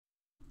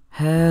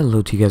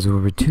Hello to you guys,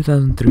 over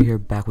 2003 here,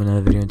 back with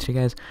another video, and today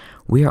guys,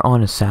 we are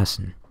on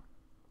Assassin.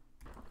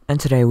 And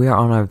today we are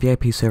on our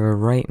VIP server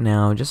right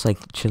now, just like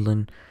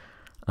chilling.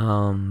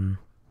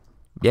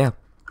 Yeah,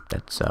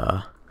 that's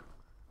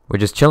we're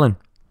just chilling.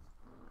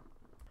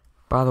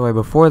 By the way,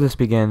 before this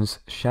begins,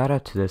 shout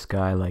out to this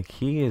guy, like,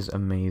 he is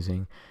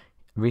amazing.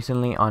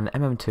 Recently on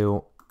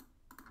MM2,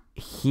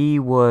 he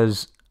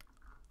was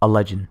a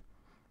legend.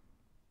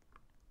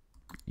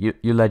 You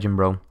legend,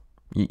 bro.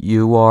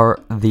 You are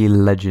the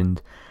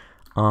legend.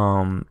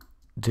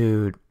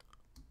 Dude.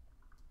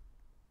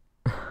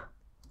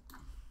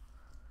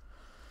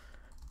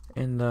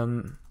 In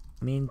the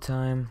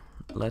meantime,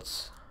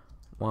 let's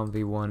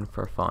 1v1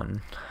 for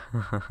fun.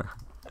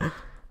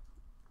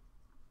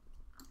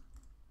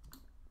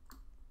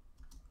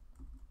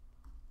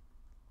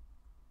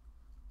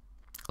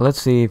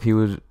 Let's see if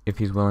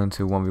he's willing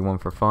to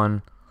 1v1 for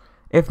fun.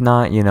 If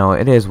not, you know,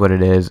 it is what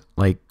it is.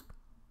 Like,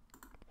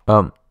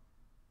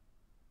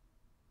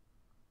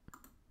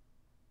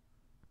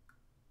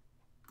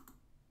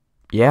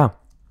 yeah,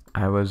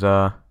 I was,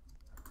 okay.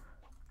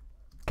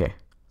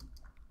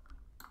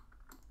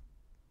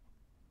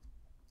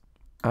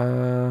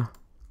 Oh,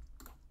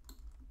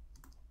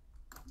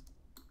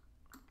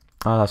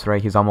 that's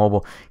right, he's on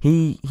mobile.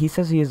 He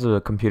says he is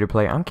a computer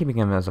player. I'm keeping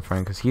him as a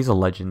friend because he's a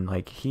legend.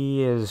 Like,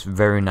 he is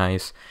very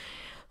nice.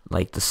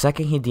 Like, the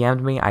second he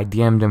DM'd me, I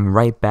DM'd him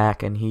right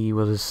back, and he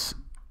was...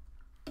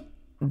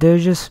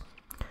 There's just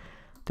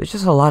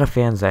a lot of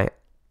fans that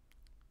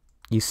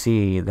you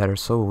see that are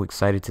so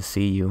excited to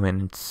see you,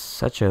 and it's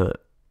such a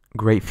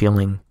great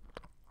feeling.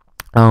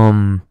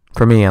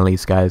 For me at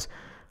least, guys.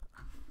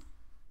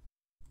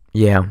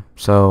 Yeah,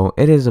 so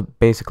it is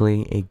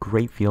basically a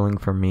great feeling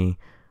for me,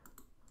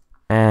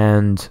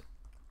 and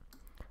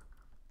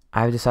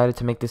I've decided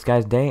to make this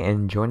guy's day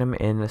and join him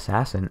in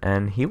Assassin,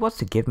 and he wants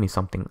to give me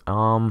something.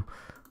 A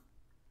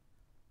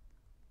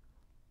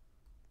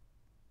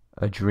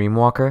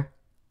Dreamwalker.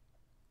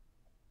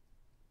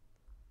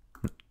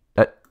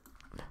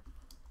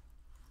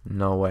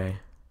 No way.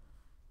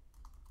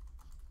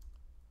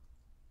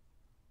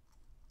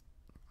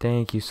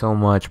 Thank you so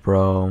much,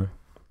 bro.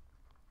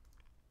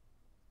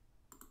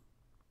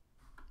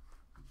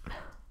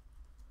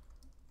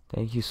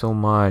 Thank you so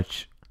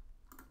much.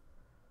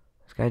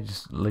 This guy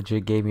just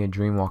legit gave me a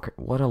Dreamwalker.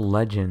 What a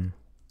legend.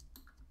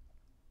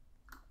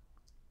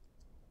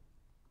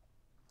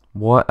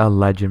 What a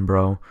legend,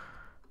 bro.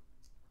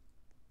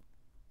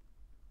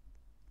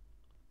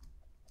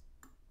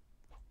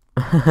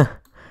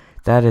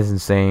 That is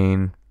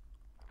insane.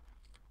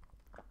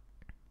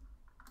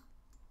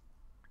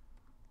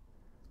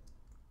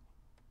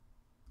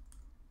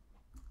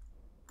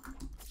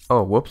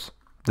 Oh, whoops.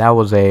 That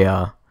was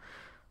that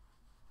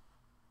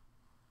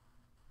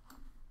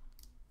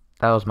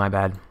was my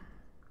bad.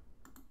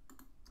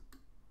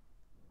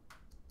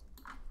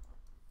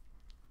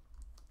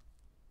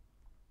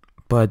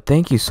 But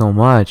thank you so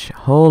much.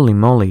 Holy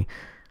moly.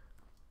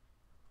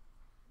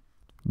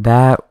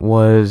 That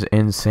was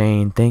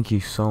insane. Thank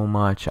you so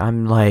much.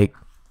 I'm like,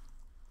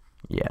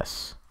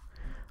 yes.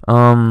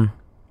 I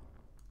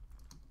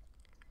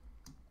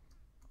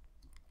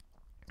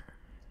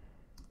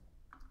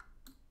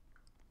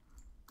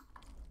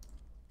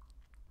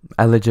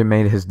legit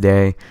made his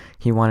day.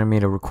 He wanted me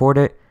to record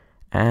it,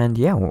 and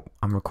yeah,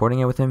 I'm recording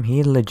it with him.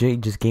 He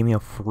legit just gave me a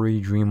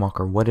free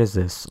Dreamwalker. What is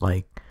this?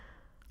 Like,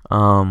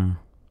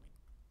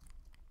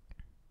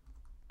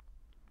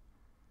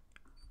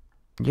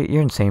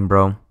 you're insane,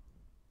 bro.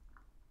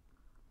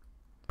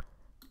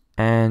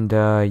 And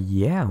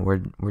yeah, we're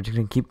just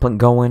gonna keep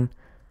going,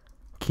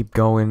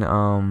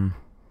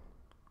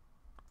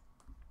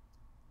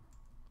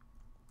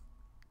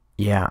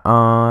 yeah,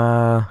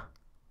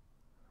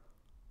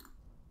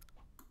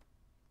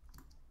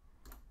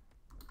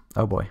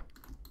 oh boy,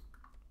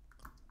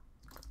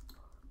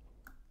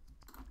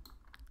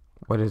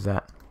 what is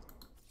that?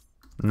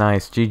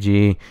 Nice,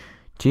 GG,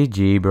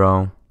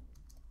 bro.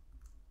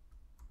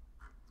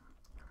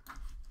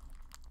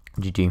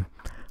 GG.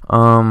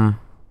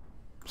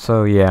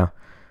 So yeah,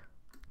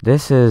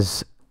 this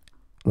is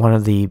one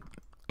of the...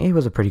 It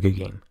was a pretty good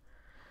game.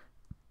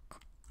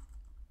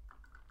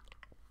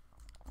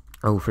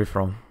 Oh, free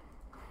for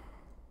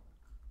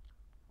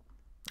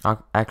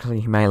all.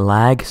 Actually, he might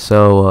lag,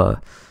 so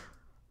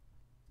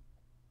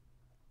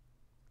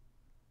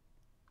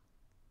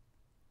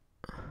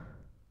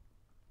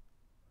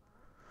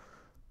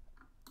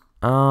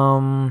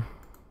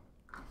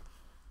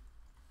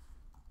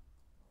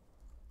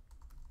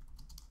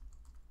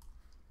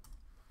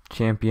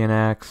Champion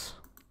X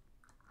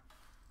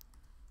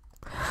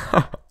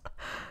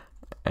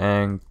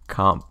and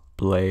Comp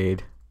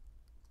Blade.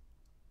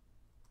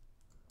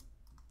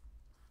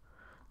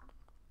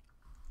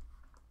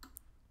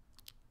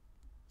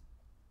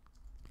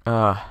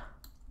 I'll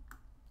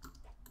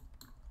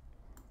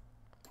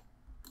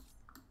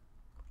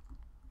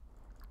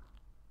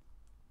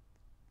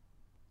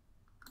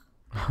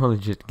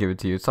just give it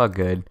to you. It's all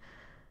good.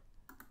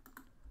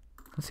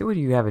 Let's see what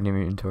you have in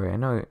inventory. I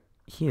know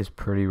he is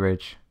pretty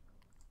rich.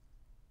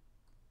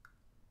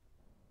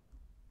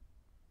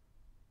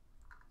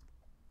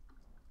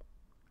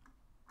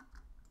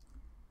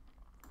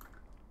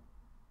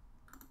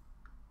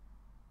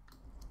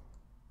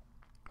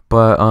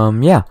 But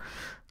yeah,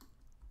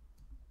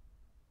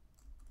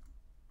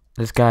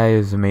 this guy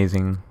is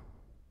amazing.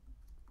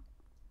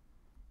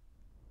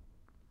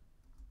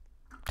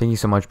 Thank you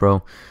so much,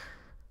 bro.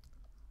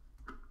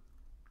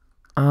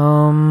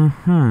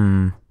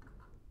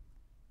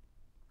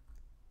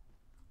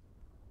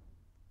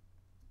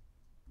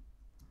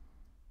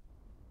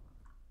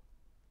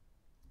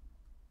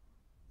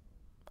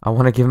 I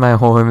want to give my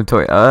whole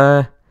inventory.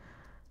 It's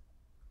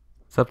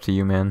up to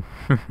you, man.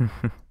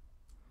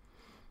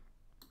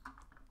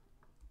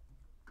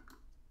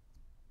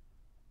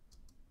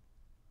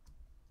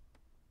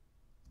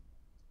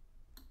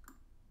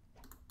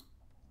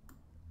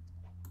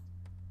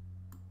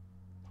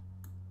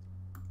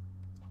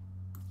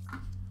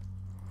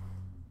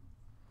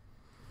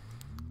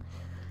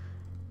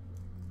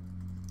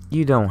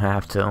 You don't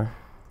have to.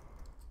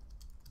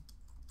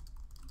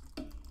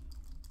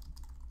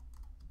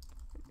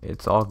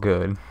 It's all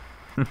good.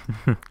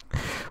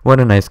 What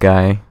a nice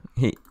guy.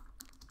 He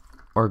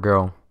or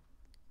girl.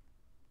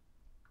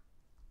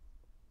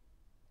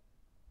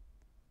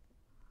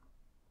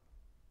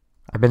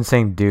 I've been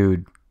saying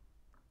dude.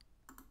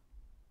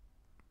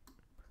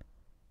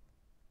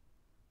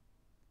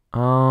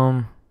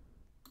 Oh,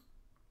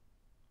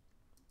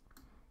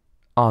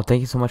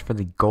 thank you so much for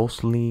the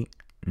ghostly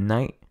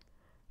knight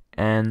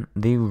and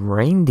the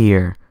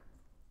reindeer.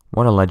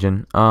 What a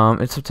legend.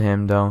 It's up to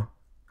him though.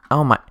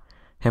 Oh my,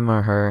 him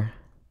or her.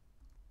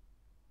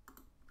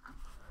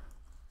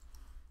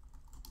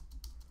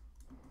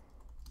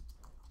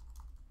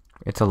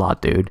 It's a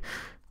lot, dude.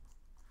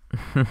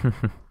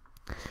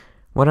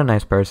 What a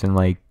nice person.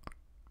 Like,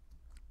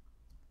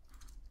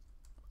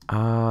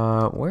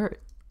 where?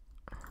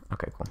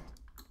 Okay, cool.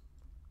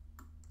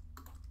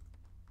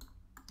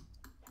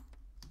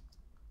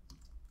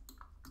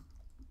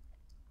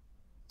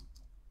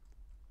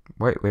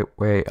 Wait.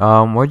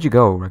 Where'd you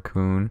go,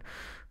 raccoon?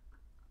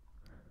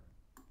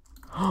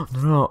 Oh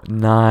no,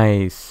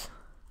 nice.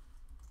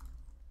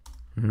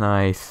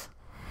 Nice.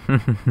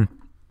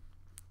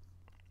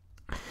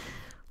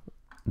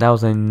 That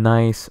was a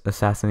nice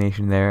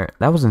assassination there.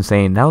 That was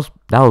insane. That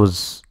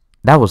was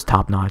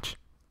top notch.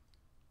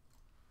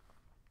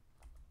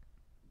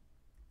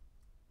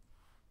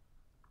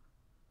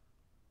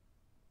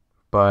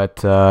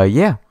 But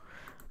yeah,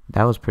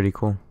 that was pretty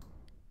cool.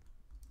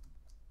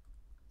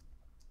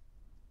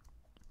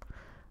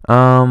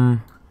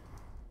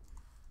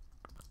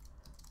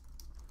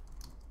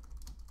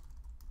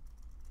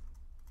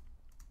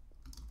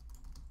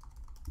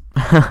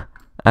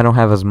 I don't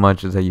have as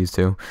much as I used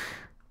to.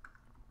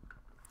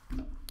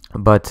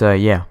 But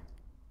yeah.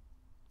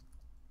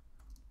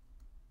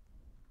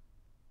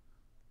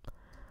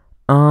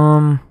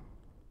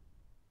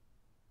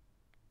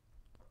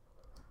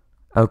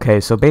 Okay,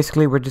 so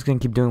basically we're just gonna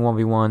keep doing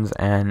 1v1s,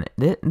 and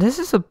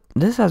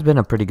this has been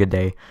a pretty good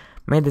day.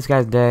 Made this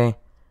guy's day.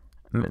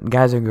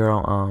 Guys and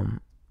girl,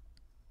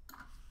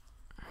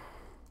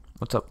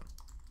 what's up?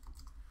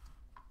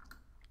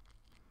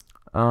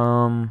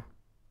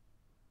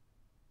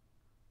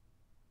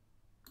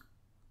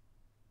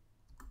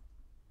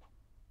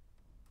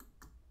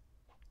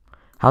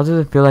 How does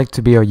it feel like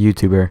to be a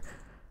YouTuber?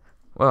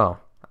 Well,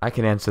 I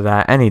can answer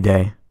that any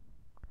day.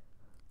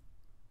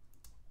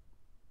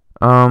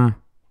 So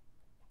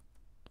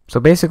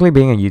basically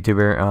being a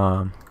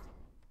YouTuber,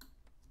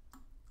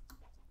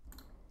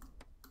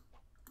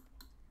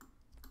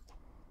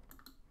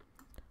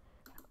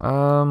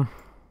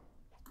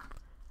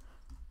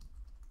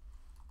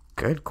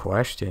 good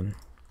question.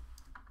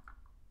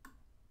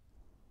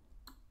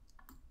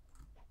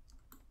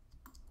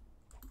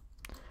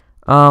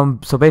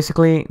 So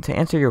basically, to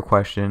answer your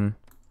question,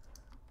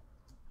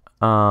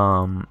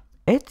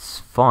 it's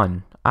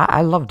fun.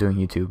 I love doing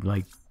YouTube.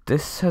 Like,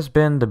 this has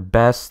been the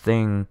best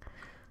thing.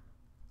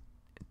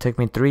 It took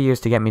me 3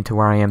 years to get me to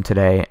where I am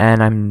today,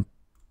 and I'm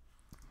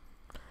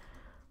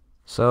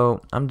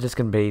just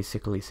gonna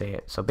basically say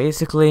it. So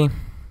basically,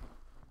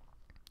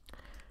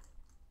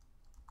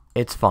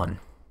 it's fun.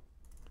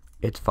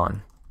 It's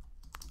fun.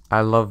 I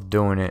love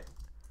doing it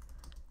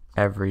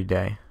every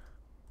day.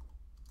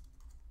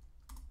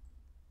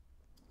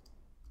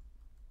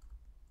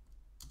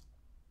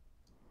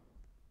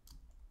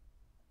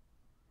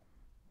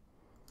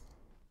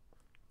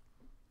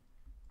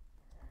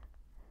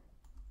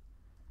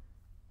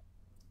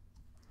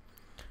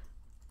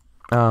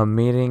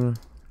 Meeting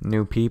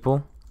new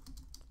people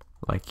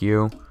like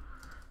you,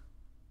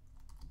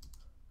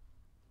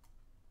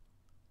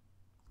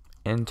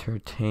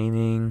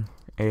 entertaining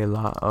a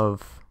lot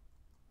of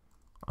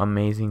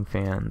amazing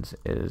fans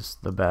is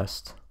the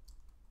best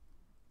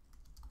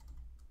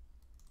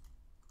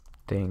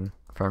thing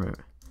for me.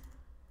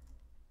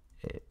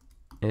 It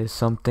is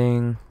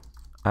something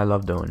I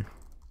love doing.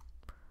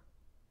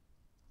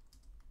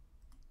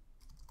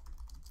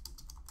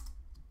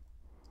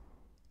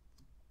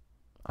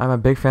 I'm a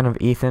big fan of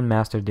Ethan,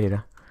 Master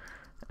Data,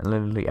 and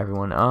literally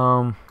everyone.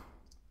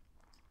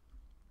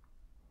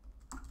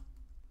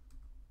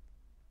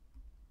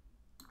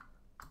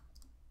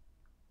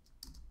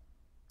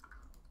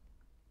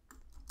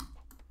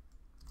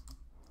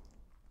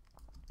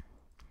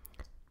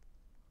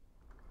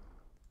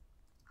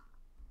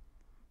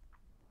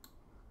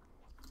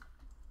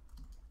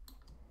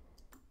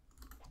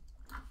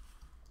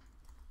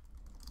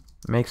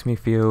 makes me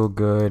feel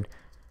good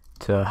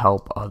to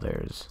help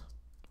others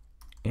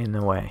in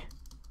a way.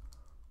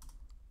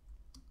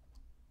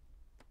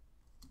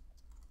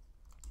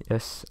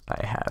 Yes,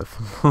 I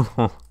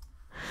have.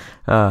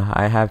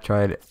 I have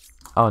tried it.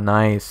 Oh,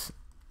 nice.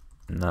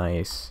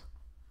 Nice.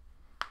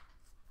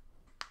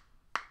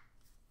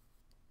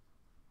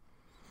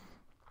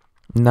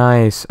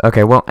 Nice.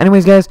 Okay, well,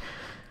 anyways, guys,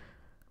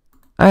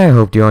 I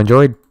hope you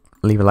enjoyed.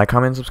 Leave a like,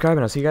 comment, subscribe,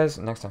 and I'll see you guys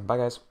next time. Bye,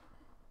 guys.